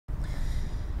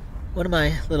One of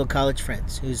my little college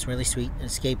friends, who's really sweet and a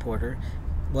skateboarder,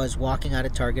 was walking out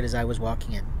of Target as I was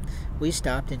walking in. We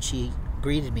stopped and she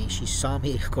greeted me. She saw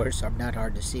me, of course, I'm not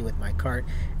hard to see with my cart,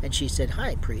 and she said,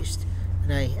 "Hi, priest."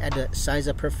 And I had to size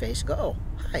up her face and go, "Oh,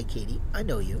 hi, Katie, I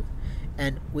know you."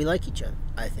 And we like each other,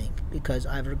 I think, because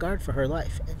I have regard for her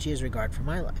life, and she has regard for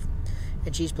my life.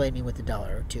 And she's played me with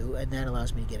 $1 or $2, and that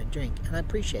allows me to get a drink, and I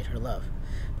appreciate her love.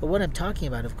 But what I'm talking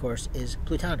about, of course, is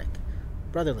platonic,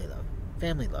 brotherly love.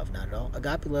 Family love, not at all.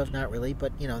 Agape love, not really,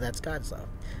 but, that's God's love.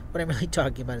 What I'm really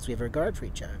talking about is we have regard for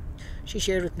each other. She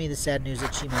shared with me the sad news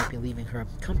that she might be leaving her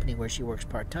company where she works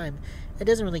part-time and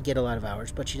doesn't really get a lot of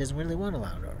hours, but she doesn't really want a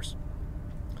lot of hours.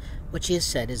 What she has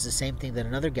said is the same thing that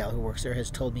another gal who works there has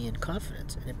told me in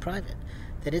confidence and in private,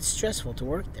 that it's stressful to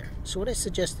work there. So what I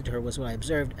suggested to her was what I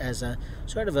observed as a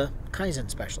sort of a Kaizen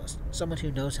specialist, someone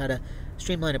who knows how to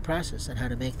streamline a process and how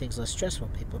to make things less stressful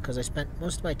for people, because I spent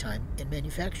most of my time in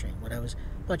manufacturing when I was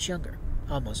much younger,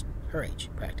 almost her age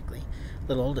practically, a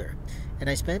little older. And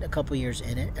I spent a couple years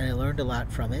in it, and I learned a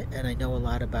lot from it, and I know a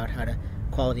lot about how to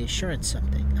quality assurance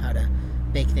something, how to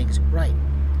make things right,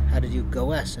 how to do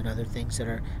GOS and other things that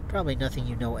are probably nothing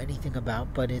you know anything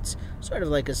about, but it's sort of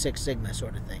like a Six Sigma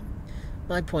sort of thing.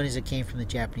 My point is it came from the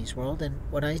Japanese world, and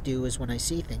what I do is when I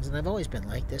see things, and I've always been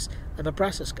like this, I'm a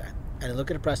process guy. And I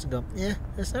look at a process and go,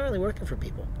 that's not really working for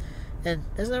people. And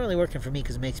that's not really working for me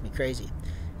because it makes me crazy.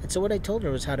 And so what I told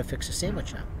her was how to fix a sandwich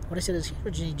shop. What I said is, here's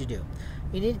what you need to do.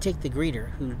 You need to take the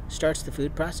greeter who starts the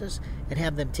food process and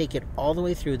have them take it all the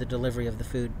way through the delivery of the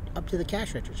food up to the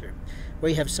cash register,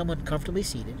 where you have someone comfortably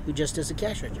seated who just does the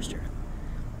cash register.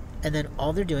 And then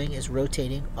all they're doing is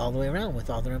rotating all the way around with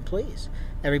all their employees.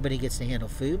 Everybody gets to handle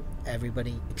food,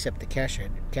 everybody except the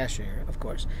cashier, of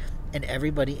course. And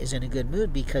everybody is in a good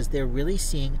mood because they're really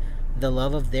seeing the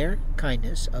love of their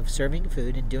kindness of serving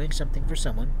food and doing something for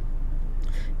someone,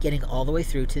 getting all the way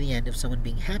through to the end of someone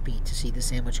being happy to see the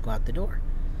sandwich go out the door.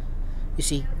 You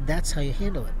see, that's how you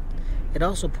handle it. It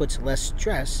also puts less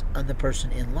stress on the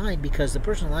person in line, because the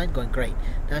person in line going, great,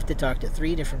 now I have to talk to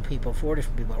 3 different people, 4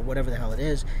 different people, or whatever the hell it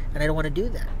is, and I don't want to do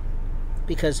that.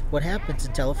 Because what happens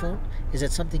in telephone is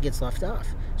that something gets left off.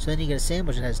 So then you get a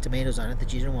sandwich that has tomatoes on it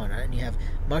that you didn't want on it, and you have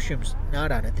mushrooms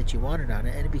not on it that you wanted on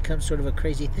it, and it becomes sort of a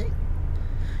crazy thing.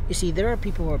 You see, there are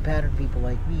people who are pattern people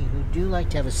like me who do like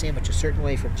to have a sandwich a certain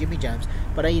way from Jimmy John's,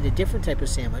 but I eat a different type of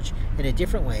sandwich in a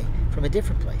different way from a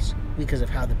different place because of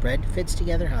how the bread fits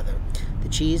together, how the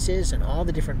cheese is, and all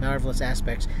the different marvelous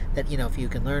aspects that, if you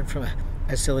can learn from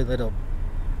a silly little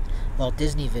Walt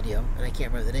Disney video, and I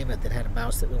can't remember the name of it, that had a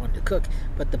mouse that we wanted to cook,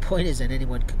 but the point is that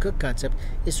anyone can cook concept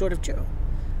is sort of true.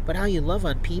 But how you love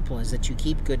on people is that you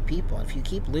keep good people. If you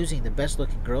keep losing the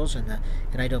best-looking girls and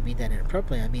I don't mean that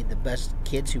inappropriately, I mean the best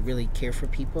kids who really care for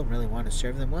people and really want to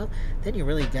serve them well, then you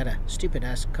really got a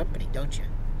stupid-ass company, don't you?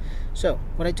 So,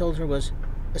 what I told her was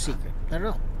a secret. I don't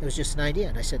know. It was just an idea,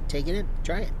 and I said, take it in,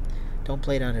 try it. Don't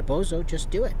play it on a bozo,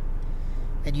 just do it.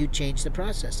 And you change the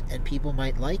process, and people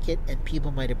might like it, and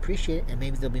people might appreciate it, and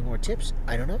maybe there'll be more tips.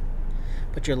 I don't know.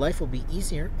 But your life will be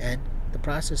easier, and the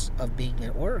process of being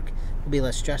at work will be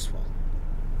less stressful.